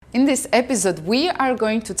In this episode, we are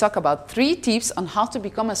going to talk about 3 tips on how to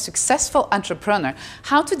become a successful entrepreneur,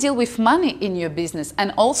 how to deal with money in your business,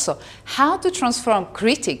 and also how to transform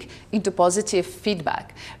critique into positive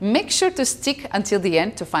feedback. Make sure to stick until the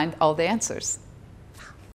end to find all the answers.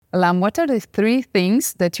 Alam, what are the 3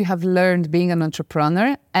 things that you have learned being an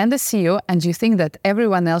entrepreneur and a CEO and you think that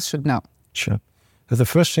everyone else should know? Sure. So the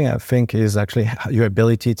first thing I think is actually your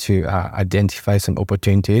ability to identify some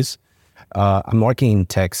opportunities. I'm working in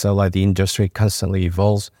tech, so like the industry constantly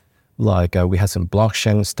evolves. Like we had some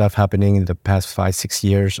blockchain stuff happening in the past 5-6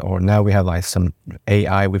 years, or now we have like some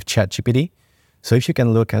AI with ChatGPT. So if you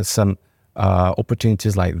can look at some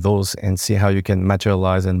opportunities like those and see how you can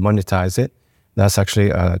materialize and monetize it, that's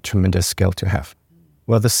actually a tremendous skill to have.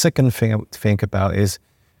 Well, the second thing I would think about is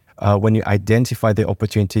when you identify the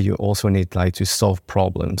opportunity, you also need like to solve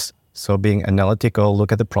problems. So being analytical,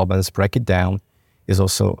 look at the problems, break it down is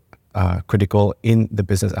also critical in the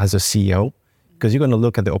business as a CEO, because you're going to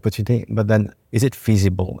look at the opportunity, but then is it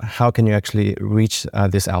feasible? How can you actually reach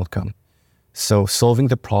this outcome? So solving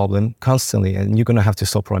the problem constantly, and you're going to have to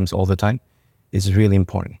solve problems all the time, is really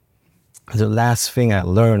important. The last thing I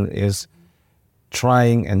learned is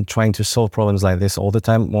trying to solve problems like this all the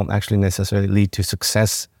time won't actually necessarily lead to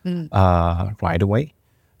success right away.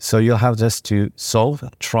 So you'll have just to solve,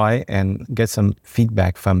 try, and get some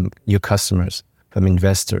feedback from your customers, from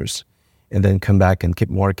investors, and then come back and keep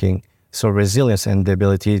working. So resilience and the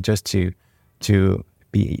ability just to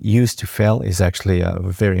be used to fail is actually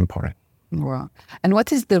very important. Wow. And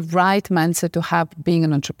what is the right mindset to have being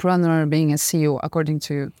an entrepreneur, being a CEO, according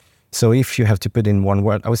to you? So if you have to put in one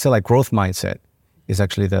word, I would say like growth mindset is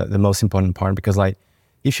actually the most important part, because like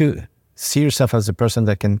if you see yourself as a person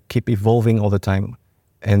that can keep evolving all the time,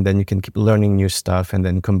 and then you can keep learning new stuff and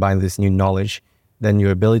then combine this new knowledge, then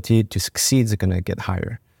your ability to succeed is going to get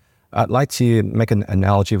higher. I'd like to make an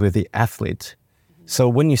analogy with the athlete. So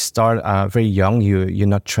when you start very young, you're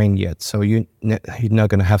not trained yet, so you're not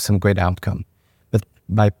going to have some great outcome. But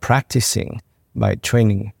by practicing, by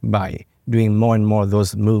training, by doing more and more of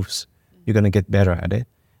those moves, you're going to get better at it.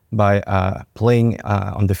 By playing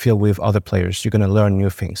on the field with other players, you're going to learn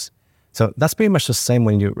new things. So that's pretty much the same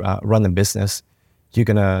when you run a business. You're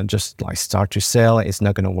going to just like start to sell. It's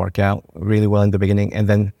not going to work out really well in the beginning. And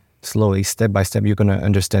then slowly, step by step, you're going to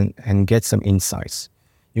understand and get some insights.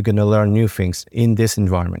 You're going to learn new things in this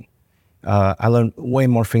environment. I learned way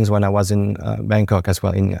more things when I was in Bangkok as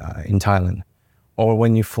well, in Thailand. Or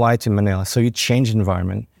when you fly to Manila. So you change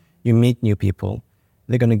environment, you meet new people.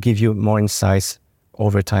 They're going to give you more insights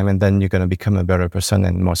over time, and then you're going to become a better person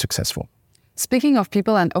and more successful. Speaking of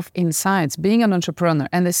people and of insights, being an entrepreneur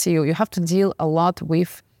and a CEO, you have to deal a lot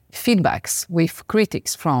with feedbacks, with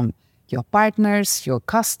critics from your partners, your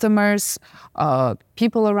customers,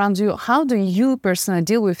 people around you. How do you personally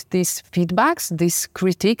deal with these feedbacks, these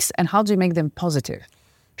critiques, and how do you make them positive?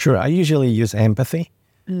 Sure, I usually use empathy.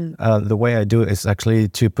 The way I do it is actually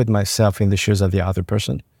to put myself in the shoes of the other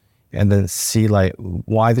person and then see like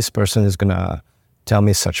why this person is going to tell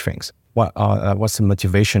me such things. What's the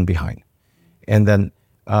motivation behind? And then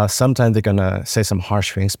sometimes they're going to say some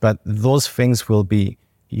harsh things, but those things will be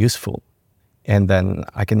useful. And then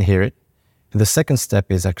I can hear it. And the second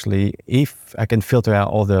step is actually if I can filter out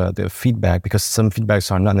all the feedback, because some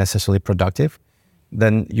feedbacks are not necessarily productive,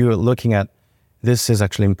 then you're looking at this is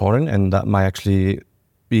actually important and that might actually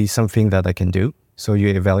be something that I can do. So you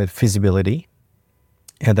evaluate feasibility.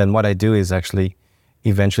 And then what I do is actually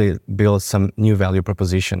eventually build some new value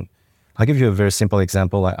proposition. I'll give you a very simple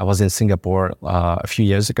example. I was in Singapore a few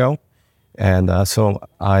years ago. And so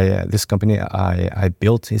this company I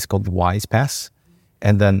built is called WisePass.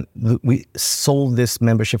 And then we sold this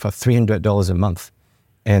membership for $300 a month.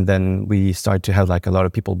 And then we started to have like a lot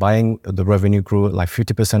of people buying. The revenue grew like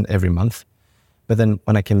 50% every month. But then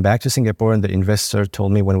when I came back to Singapore, and the investor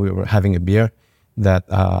told me when we were having a beer that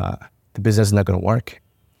the business is not going to work.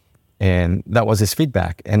 And that was his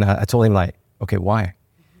feedback. And I told him like, okay, why?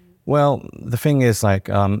 Well, the thing is like,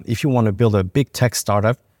 if you want to build a big tech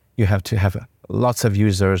startup, you have to have lots of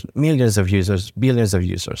users, millions of users, billions of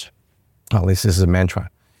users. At least this is a mantra.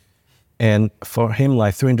 And for him,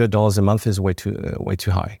 like $300 a month is way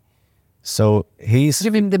too high. So he's...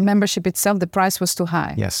 You mean the membership itself, the price was too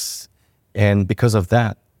high? Yes. And because of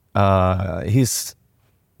that, his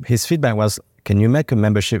feedback was, can you make a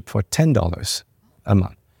membership for $10 a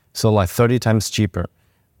month? So like 30 times cheaper,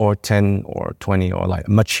 or 10 or 20, or like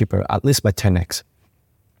much cheaper, at least by 10x.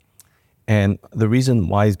 And the reason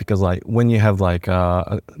why is because like when you have like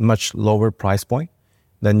a much lower price point,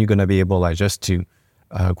 then you're going to be able like just to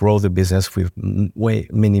grow the business with way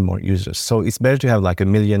many more users. So it's better to have like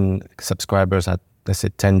 1 million subscribers at let's say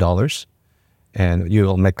 $10, and you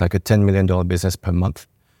will make like a $10 million business per month,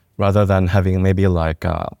 rather than having maybe like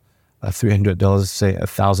a $300, say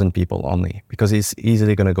 1,000 people only, because it's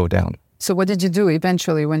easily going to go down. So what did you do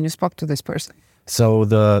eventually when you spoke to this person? So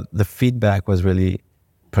the feedback was really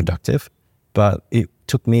productive, but it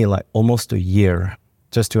took me like almost a year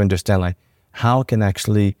just to understand like how can I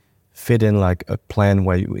actually fit in like a plan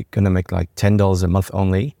where we're going to make like $10 a month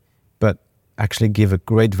only, but actually give a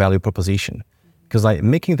great value proposition. Because like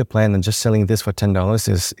making the plan and just selling this for $10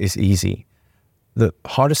 is easy. The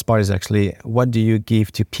hardest part is actually what do you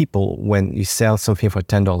give to people when you sell something for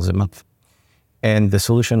 $10 a month? And the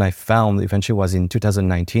solution I found eventually was in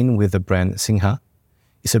 2019 with the brand Singha.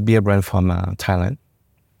 It's a beer brand from Thailand.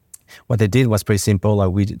 What they did was pretty simple. Like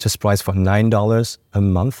we just priced for $9 a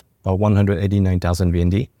month or 189,000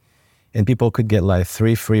 VND. And people could get like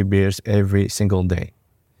 3 free beers every single day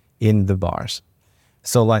in the bars.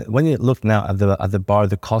 So like when you look now at the bar,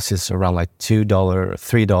 the cost is around like $2,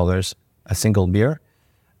 $3 a single beer.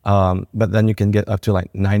 But then you can get up to like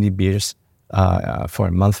 90 beers for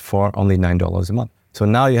a month for only $9 a month. So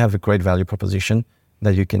now you have a great value proposition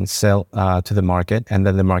that you can sell to the market, and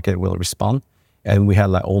then the market will respond. And we had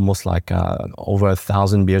like almost like over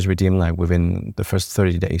 1,000 beers redeemed like within the first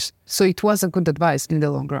 30 days. So it was a good advice in the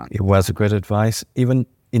long run. It was a great advice. Even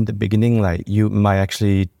in the beginning, like you might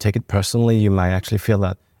actually take it personally. You might actually feel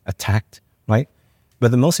that attacked, right? But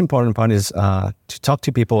the most important part is to talk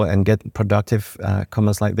to people and get productive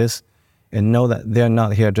comments like this, and know that they're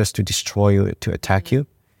not here just to destroy you, to attack you,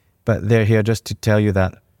 but they're here just to tell you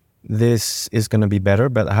that this is going to be better.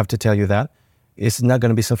 But I have to tell you that it's not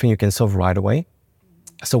going to be something you can solve right away.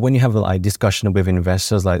 So when you have like discussion with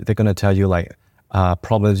investors, like they're going to tell you like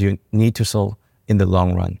problems you need to solve in the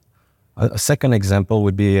long run. A second example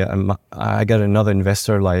would be I got another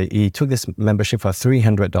investor, like he took this membership for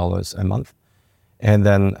 $300 a month. And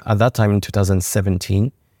then at that time in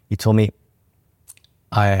 2017, he told me,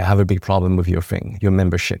 I have a big problem with your thing, your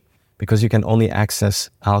membership, because you can only access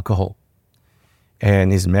alcohol.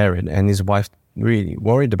 And he's married, and his wife really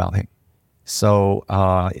worried about him. So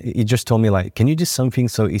he just told me like, can you do something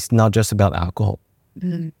so it's not just about alcohol?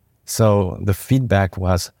 Mm-hmm. So the feedback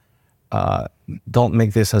was, don't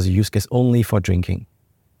make this as a use case only for drinking.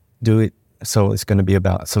 Do it so it's going to be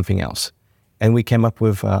about something else. And we came up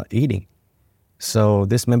with eating. So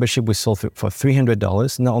this membership we sold for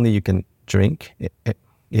 $300. Not only you can drink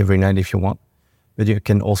every night if you want, but you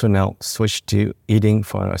can also now switch to eating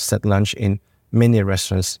for a set lunch in many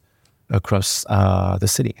restaurants across the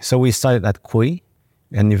city. So we started at Kui,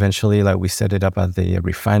 and eventually like we set it up at the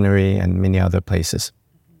refinery and many other places.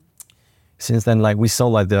 Since then, like we saw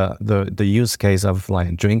like the use case of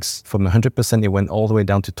like drinks from 100%, it went all the way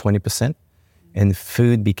down to 20%. And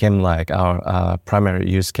food became like our primary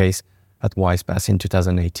use case at WisePass in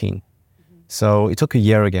 2018. Mm-hmm. So it took a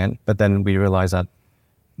year again, but then we realized that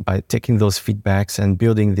by taking those feedbacks and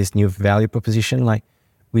building this new value proposition, like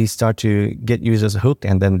we start to get users hooked,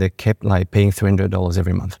 and then they kept like paying $300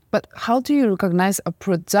 every month. But how do you recognize a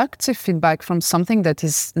productive feedback from something that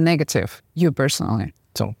is negative, you personally?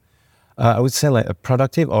 So I would say like a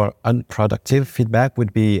productive or unproductive feedback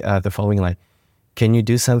would be the following, like, can you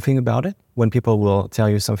do something about it when people will tell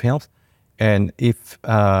you something else? And if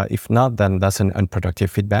not, then that's an unproductive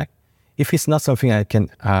feedback. If it's not something I can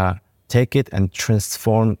take it and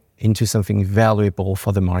transform into something valuable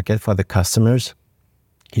for the market, for the customers,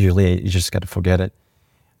 usually you just got to forget it.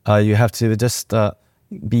 You have to just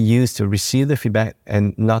be used to receive the feedback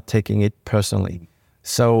and not taking it personally.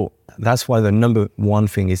 So that's why the number one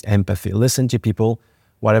thing is empathy. Listen to people,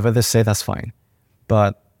 whatever they say, that's fine.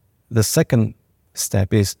 But the second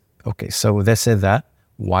step is, okay, so they said that.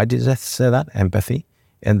 Why did they say that? Empathy.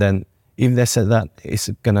 And then if they said that, is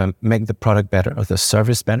it going to make the product better or the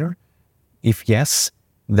service better? If yes,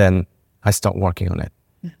 then I start working on it.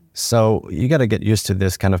 Mm-hmm. So you got to get used to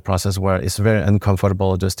this kind of process where it's very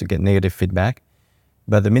uncomfortable just to get negative feedback.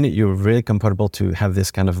 But the minute you're really comfortable to have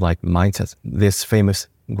this kind of like mindset, this famous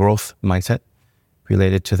growth mindset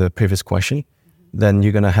related to the previous question, mm-hmm. then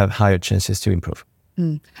you're going to have higher chances to improve.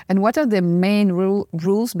 Mm. And what are the main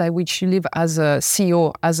rules by which you live as a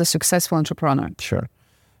CEO, as a successful entrepreneur? Sure.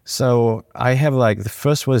 So I have like, the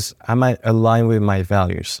first was, am I aligned with my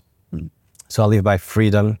values? Mm. So I live by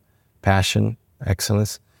freedom, passion,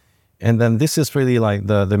 excellence. And then this is really like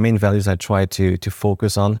the main values I try to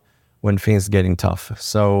focus on when things getting tough.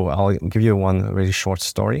 So I'll give you one really short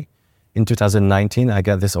story. In 2019, I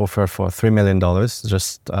got this offer for $3 million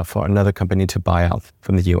just for another company to buy out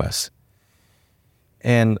from the US.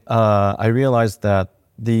 And I realized that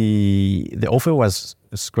the offer was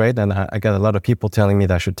great, and I got a lot of people telling me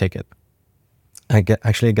that I should take it.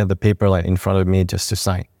 actually got the paper like in front of me just to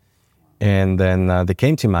sign. And then they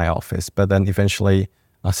came to my office, but then eventually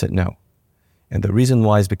I said no. And the reason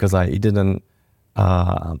why is because it didn't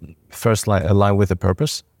first like align with the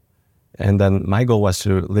purpose. And then my goal was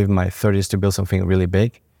to live my 30s to build something really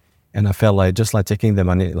big. And I felt like just like taking the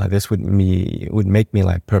money like this would make me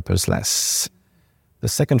like purposeless. The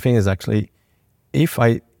second thing is actually, if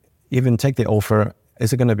I even take the offer,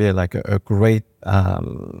 is it going to be like a great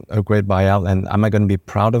buyout, and am I going to be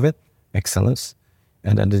proud of it? Excellence.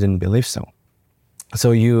 And I didn't believe so.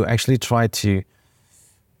 So you actually try to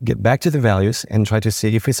get back to the values and try to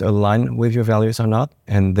see if it's aligned with your values or not.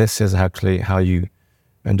 And this is actually how you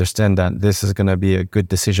understand that this is going to be a good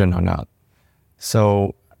decision or not.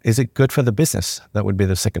 So is it good for the business? That would be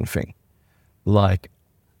the second thing. Like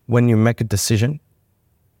when you make a decision,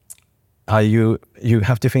 you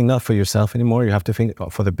have to think not for yourself anymore. You have to think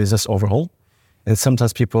for the business overall. And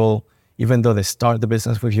sometimes people, even though they start the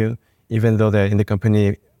business with you, even though they're in the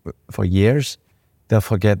company for years, they'll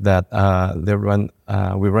forget that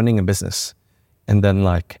we're running a business. And then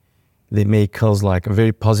like they may cause like a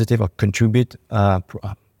very positive or contribute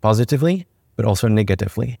positively, but also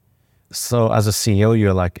negatively. So as a CEO,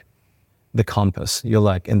 you're like the compass. You're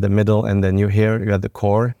like in the middle, and then you're at the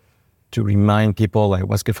core to remind people like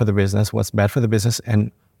what's good for the business, what's bad for the business,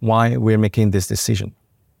 and why we're making this decision.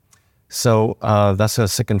 So that's the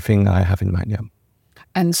second thing I have in mind, yeah.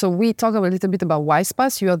 And so we talk a little bit about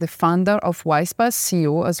WisePass. You are the founder of WisePass,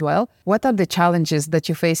 CEO as well. What are the challenges that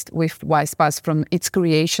you faced with WisePass from its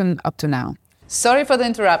creation up to now? Sorry for the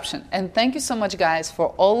interruption, and thank you so much, guys, for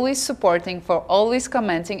always supporting, for always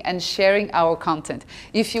commenting and sharing our content.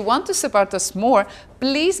 If you want to support us more,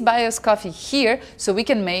 please buy us coffee here so we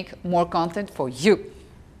can make more content for you.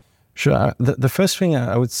 Sure. The first thing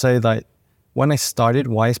I would say, that when I started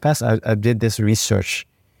WisePass, I did this research.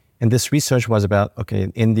 And this research was about,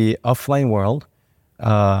 okay, in the offline world,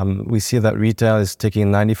 we see that retail is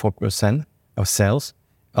taking 94% of sales.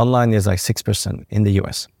 Online is like 6% in the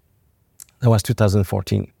US. That was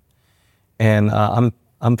 2014. And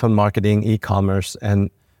I'm from marketing, e-commerce.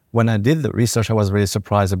 And when I did the research, I was really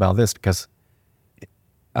surprised about this because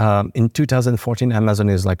in 2014, Amazon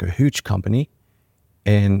is like a huge company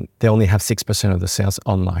and they only have 6% of the sales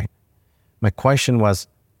online. My question was,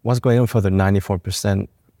 what's going on for the 94%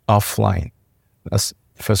 offline? That's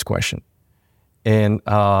the first question. And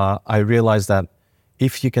I realized that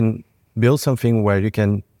if you can build something where you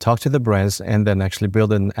can talk to the brands and then actually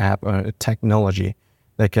build an app or a technology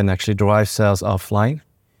that can actually drive sales offline,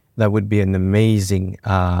 that would be an amazing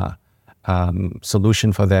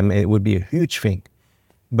solution for them. It would be a huge thing.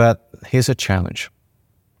 But here's a challenge.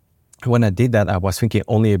 When I did that, I was thinking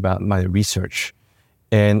only about my research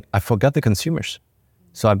and I forgot the consumers.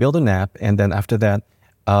 So I built an app, and then after that,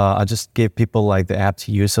 I just gave people like the app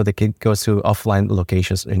to use so they can go to offline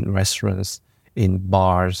locations in restaurants, in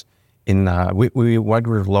bars. We worked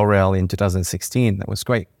with L'Oreal in 2016. That was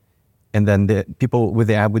great. And then the people with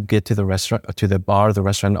the app would get to the restaurant, to the bar, the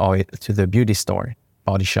restaurant, or to the beauty store,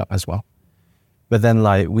 body shop as well. But then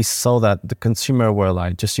like we saw that the consumer were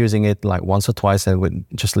like just using it like once or twice and would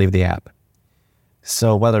just leave the app.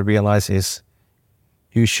 So what I realized is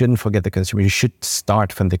you shouldn't forget the consumer. You should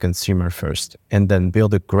start from the consumer first and then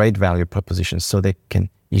build a great value proposition so they can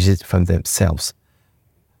use it from themselves,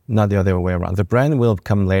 not the other way around. The brand will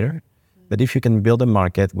come later, but if you can build a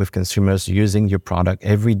market with consumers using your product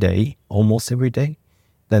every day, almost every day,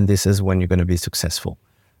 then this is when you're going to be successful.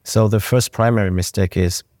 So the first primary mistake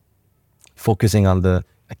is focusing on the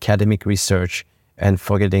academic research and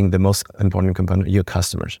forgetting the most important component, your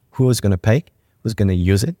customers. Who is going to pay? Who's going to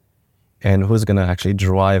use it? And who's going to actually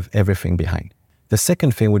drive everything behind. The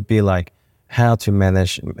second thing would be like how to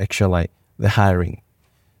make sure like the hiring.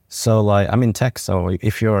 So like I'm in tech, so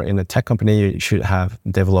if you're in a tech company, you should have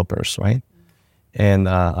developers, right? And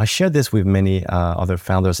I shared this with many other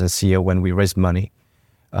founders and CEO when we raise money,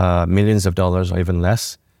 millions of dollars or even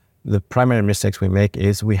less. The primary mistakes we make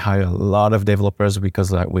is we hire a lot of developers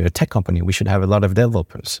because like, we're a tech company. We should have a lot of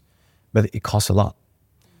developers, but it costs a lot.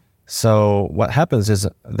 So what happens is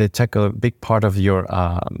they take a big part of your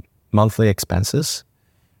monthly expenses.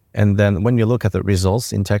 And then when you look at the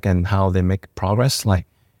results in tech and how they make progress, like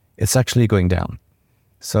it's actually going down.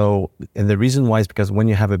 So, and the reason why is because when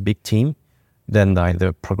you have a big team, then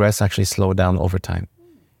the progress actually slow down over time.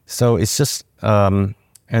 So it's just, and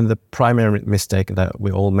the primary mistake that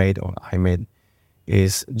we all made, or I made,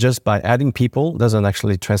 is just by adding people doesn't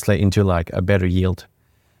actually translate into like a better yield.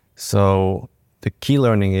 So the key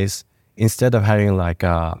learning is instead of hiring like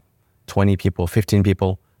 20 people, 15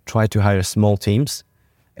 people, try to hire small teams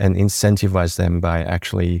and incentivize them by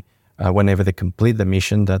actually whenever they complete the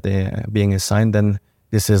mission that they're being assigned, then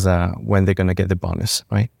this is when they're going to get the bonus,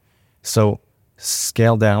 right? So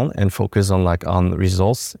scale down and focus on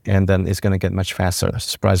results, and then it's going to get much faster,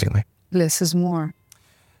 surprisingly. Less is more.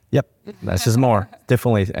 Yep, less is more,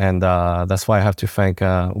 definitely. And that's why I have to thank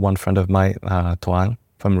one friend of mine, Toine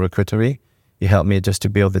from Recruitery. He helped me just to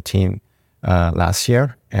build the team last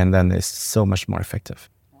year, and then it's so much more effective.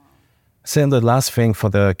 So the last thing for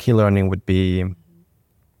the key learning would be,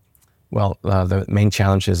 the main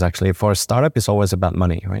challenge is actually for a startup, it's always about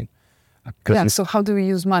money, right? Yeah, so how do we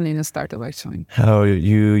use money in a startup actually? How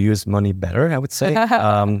you use money better, I would say.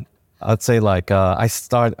 I'd say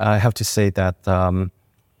I have to say that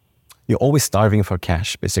you're always starving for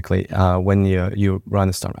cash, basically, when you run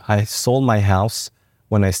a startup. I sold my house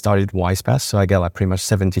when I started WisePass, so I got pretty much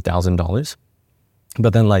 $70,000.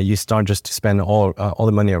 But then you start just to spend all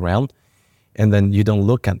the money around, and then you don't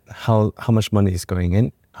look at how much money is going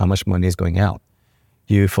in, how much money is going out.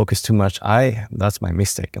 You focus too much. That's my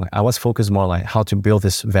mistake. I was focused more how to build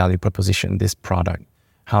this value proposition, this product,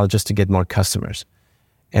 how just to get more customers.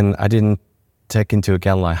 And I didn't take into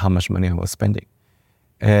account how much money I was spending.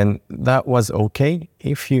 And that was okay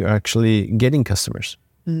if you're actually getting customers,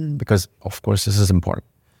 because of course this is important.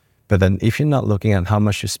 But then if you're not looking at how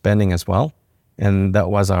much you're spending as well, and that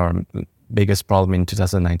was our biggest problem in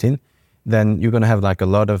 2019, then you're going to have a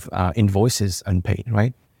lot of invoices unpaid,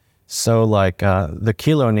 right? So the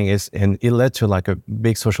key learning is, and it led to a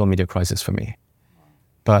big social media crisis for me.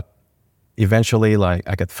 But eventually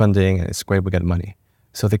I get funding and it's great, we get money.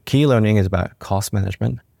 So the key learning is about cost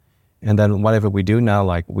management. And then whatever we do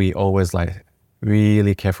now, we always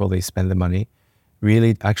really carefully spend the money.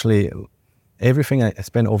 Really, actually, everything I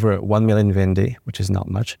spend over 1 million VND, which is not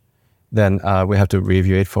much, then we have to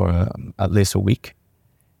review it for at least a week.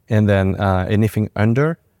 And then anything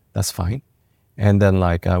under, that's fine. And then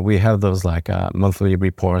we have those monthly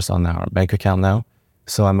reports on our bank account now.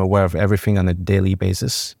 So I'm aware of everything on a daily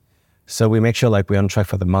basis. So we make sure we're on track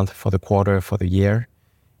for the month, for the quarter, for the year.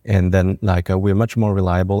 And then we're much more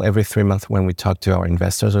reliable. Every 3 months when we talk to our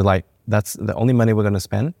investors, we're that's the only money we're going to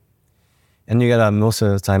spend. And you gotta most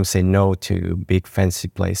of the time say no to big fancy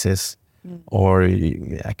places, or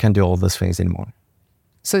I can't do all those things anymore.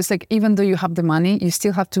 So it's even though you have the money, you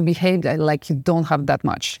still have to behave like you don't have that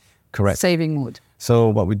much. Correct. Saving mode. So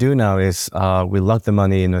what we do now is we lock the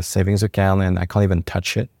money in a savings account, and I can't even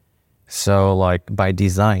touch it. So by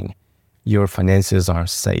design, your finances are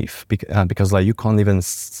safe because you can't even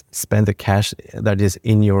spend the cash that is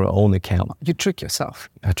in your own account. You trick yourself.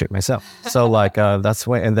 I trick myself. So that's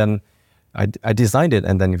why, and then I designed it,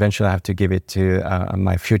 and then eventually I have to give it to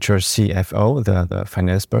my future CFO, the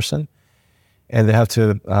finance person. And they have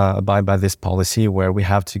to abide by this policy where we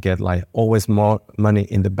have to get always more money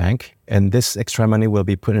in the bank, and this extra money will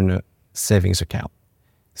be put in a savings account.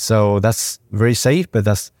 So that's very safe, but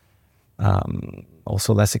that's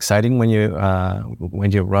also less exciting when you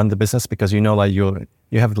run the business, because you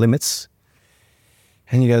have limits,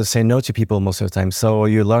 and you got to say no to people most of the time. So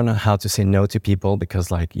you learn how to say no to people, because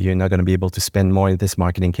you're not going to be able to spend more in this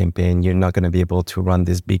marketing campaign. You're not going to be able to run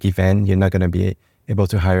this big event. You're not going to be able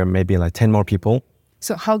to hire maybe 10 more people.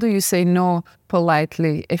 So how do you say no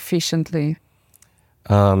politely, efficiently?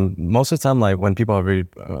 Most of the time, when people are really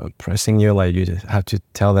pressing you, you have to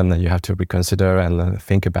tell them that you have to reconsider and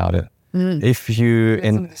think about it. If you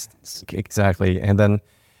exactly, and then,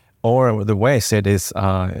 or the way I say it is,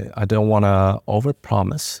 I don't want to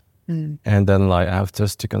overpromise, and then I have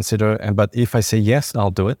just to consider. But if I say yes,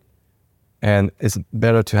 I'll do it, and it's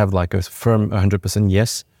better to have a firm 100%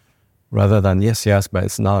 yes, rather than yes, but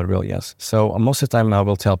it's not a real yes. So most of the time I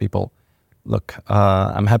will tell people, look,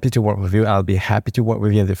 I'm happy to work with you. I'll be happy to work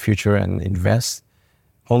with you in the future and invest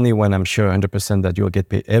only when I'm sure 100% that you'll get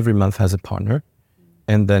paid every month as a partner.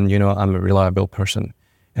 And then, I'm a reliable person.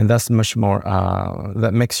 And that's much more,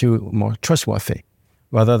 that makes you more trustworthy,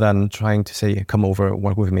 rather than trying to say, come over,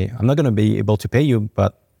 work with me. I'm not going to be able to pay you,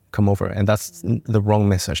 but come over. And that's the wrong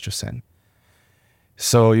message to send.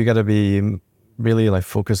 So you got to be really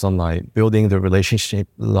focus on building the relationship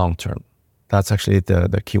long term. That's actually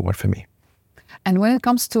the key word for me. And when it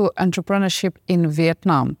comes to entrepreneurship in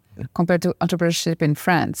Vietnam compared to entrepreneurship in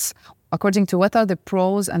France, according to what are the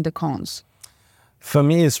pros and the cons? For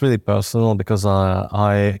me, it's really personal, because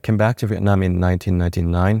I came back to Vietnam in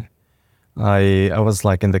 1999. I was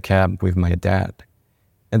in the cab with my dad,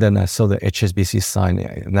 and then I saw the HSBC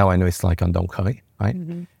sign. Now I know it's on Dong Khởi, right?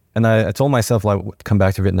 Mm-hmm. And I told myself I would come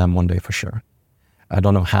back to Vietnam one day for sure. I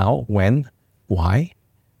don't know how, when, why,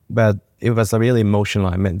 but it was really emotional.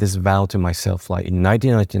 I made this vow to myself, in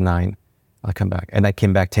 1999, I'll come back. And I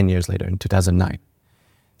came back 10 years later in 2009.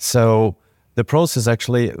 So the process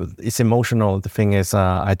actually, it's emotional. The thing is,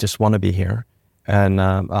 I just want to be here. And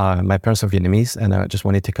my parents are Vietnamese, and I just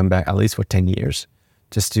wanted to come back at least for 10 years,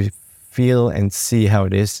 just to feel and see how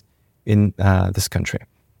it is in this country.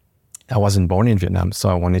 I wasn't born in Vietnam, so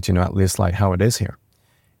I wanted to know at least like how it is here.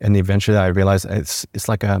 And eventually I realized it's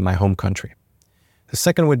like my home country. The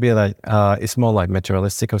second would be like, it's more like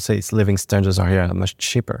materialistic. I would say its living standards are here much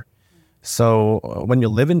cheaper. So when you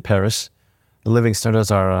live in Paris, the living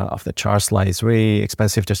standards are off the charts. Like it's really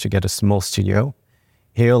expensive just to get a small studio.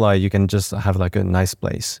 Here, like you can just have like a nice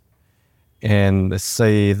place. And let's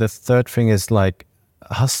say the third thing is like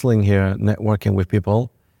hustling here, networking with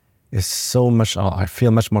people is so much, I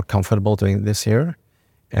feel much more comfortable doing this here.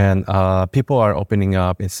 And people are opening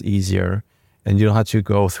up, it's easier, and you don't have to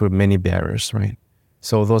go through many barriers, right?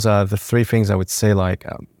 So those are the three things I would say, like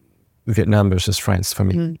Vietnam versus France for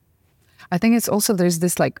me. Mm. I think it's also, there's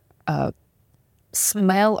this like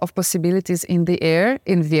smell of possibilities in the air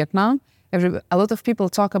in Vietnam. A lot of people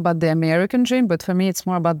talk about the American dream, but for me, it's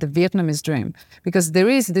more about the Vietnamese dream, because there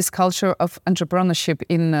is this culture of entrepreneurship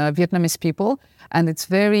in Vietnamese people, and it's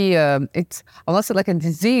very, it's almost like a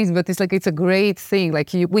disease, but it's a great thing.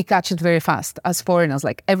 Like we catch it very fast as foreigners.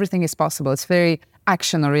 Like everything is possible. It's very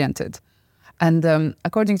action oriented. And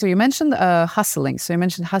according to you mentioned hustling. So you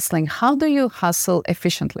mentioned hustling. How do you hustle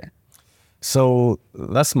efficiently? So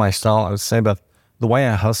that's my style, I would say, but the way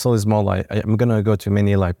I hustle is more like I'm going to go to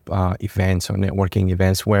many like events or networking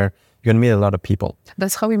events where you're going to meet a lot of people.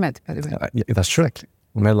 That's how we met, by the way. Yeah, that's true.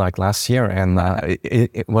 We met like last year, and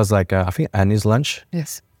it was like, I think, Annie's lunch.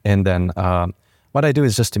 Yes. And then what I do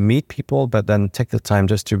is just to meet people, but then take the time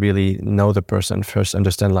just to really know the person first,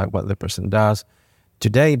 understand like what the person does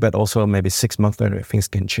today, but also maybe 6 months later, things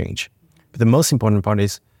can change. But the most important part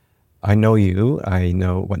is I know you, I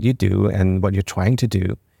know what you do and what you're trying to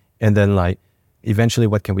do. And then like, eventually,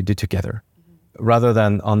 what can we do together? Rather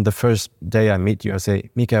than on the first day I meet you, I say,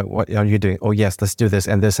 Mika, what are you doing? Oh, yes, let's do this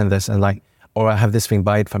and this and this. And like, or I have this thing,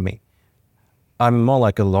 buy it from me. I'm more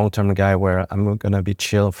like a long-term guy where I'm going to be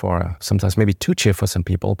chill for sometimes maybe too chill for some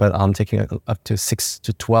people, but I'm taking up to 6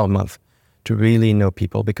 to 12 months to really know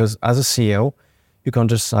people. Because as a CEO, you can't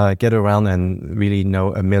just get around and really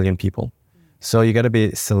know a million people. So you got to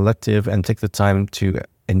be selective and take the time to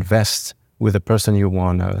invest with the person you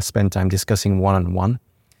want to spend time discussing one-on-one,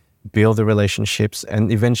 build the relationships,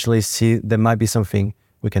 and eventually see there might be something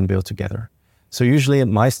we can build together. So usually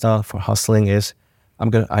my style for hustling is I'm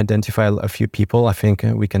going to identify a few people I think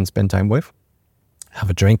we can spend time with, have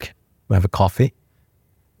a drink, have a coffee.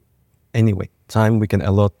 Anyway, time we can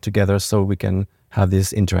allot together so we can have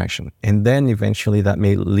this interaction. And then eventually that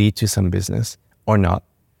may lead to some business or not.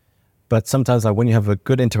 But sometimes like when you have a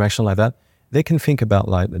good interaction like that, they can think about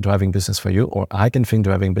like driving business for you, or I can think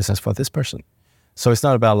driving business for this person. So it's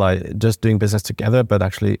not about like just doing business together, but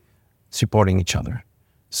actually supporting each other.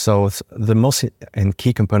 So the most and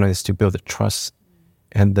key component is to build the trust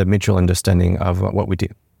and the mutual understanding of what we do.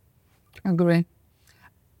 Agree.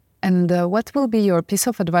 And what will be your piece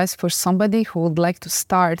of advice for somebody who would like to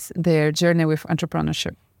start their journey with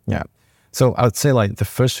entrepreneurship? Yeah. So I would say like the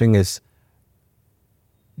first thing is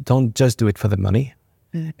don't just do it for the money.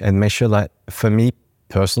 And make sure that for me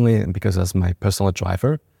personally, because that's my personal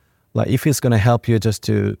driver, like if it's going to help you just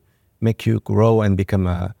to make you grow and become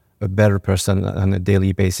a better person on a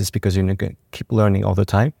daily basis because you're going to keep learning all the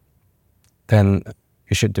time, then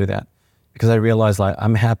you should do that. Because I realize like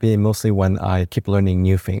I'm happy mostly when I keep learning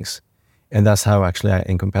new things. And that's how actually I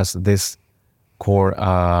encompass this core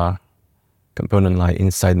component like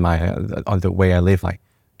inside my, on the way I live, like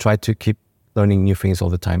try to keep learning new things all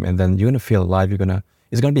the time. And then you're going to feel alive.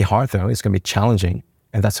 It's going to be hard though. It's going to be challenging,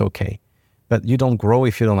 and that's okay. But you don't grow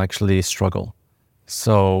if you don't actually struggle.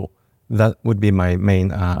 So that would be my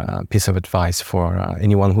main piece of advice for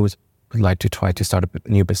anyone who would like to try to start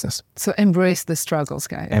a new business. So embrace the struggles,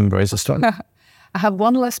 guys. Embrace the struggle. I have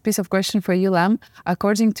one last piece of question for you, Lam.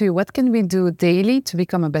 According to you, what can we do daily to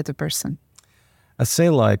become a better person? I'd say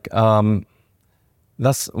like,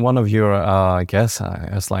 that's one of your guests.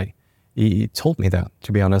 It's like, he told me that,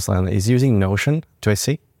 to be honest, and he's using Notion,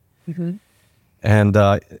 Tracy. Mm-hmm. And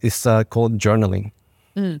it's called journaling.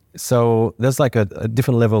 So there's like a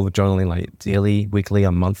different level of journaling, like daily, weekly,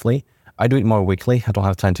 or monthly. I do it more weekly. I don't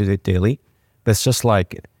have time to do it daily. But it's just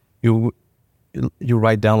like you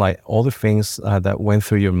write down like all the things that went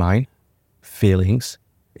through your mind, feelings,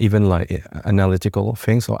 even like analytical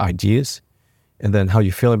things or ideas, and then how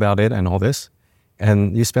you feel about it and all this.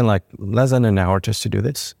 And you spend like less than an hour just to do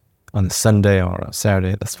this. On a Sunday or a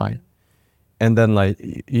Saturday, that's fine. And then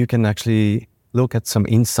like you can actually look at some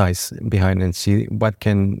insights behind and see what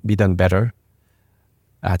can be done better.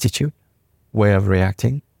 attitude, way of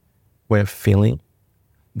reacting, way of feeling,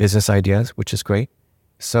 business ideas, which is great.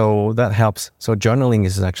 So that helps. So journaling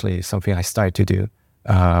is actually something I started to do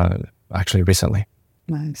actually recently.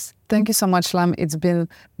 Nice. Thank you so much, Lam. It's been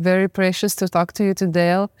very precious to talk to you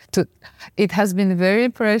today. It has been very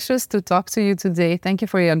precious to talk to you today. Thank you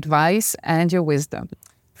for your advice and your wisdom.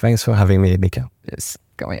 Thanks for having me, Mika. Yes,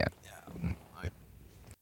 come here.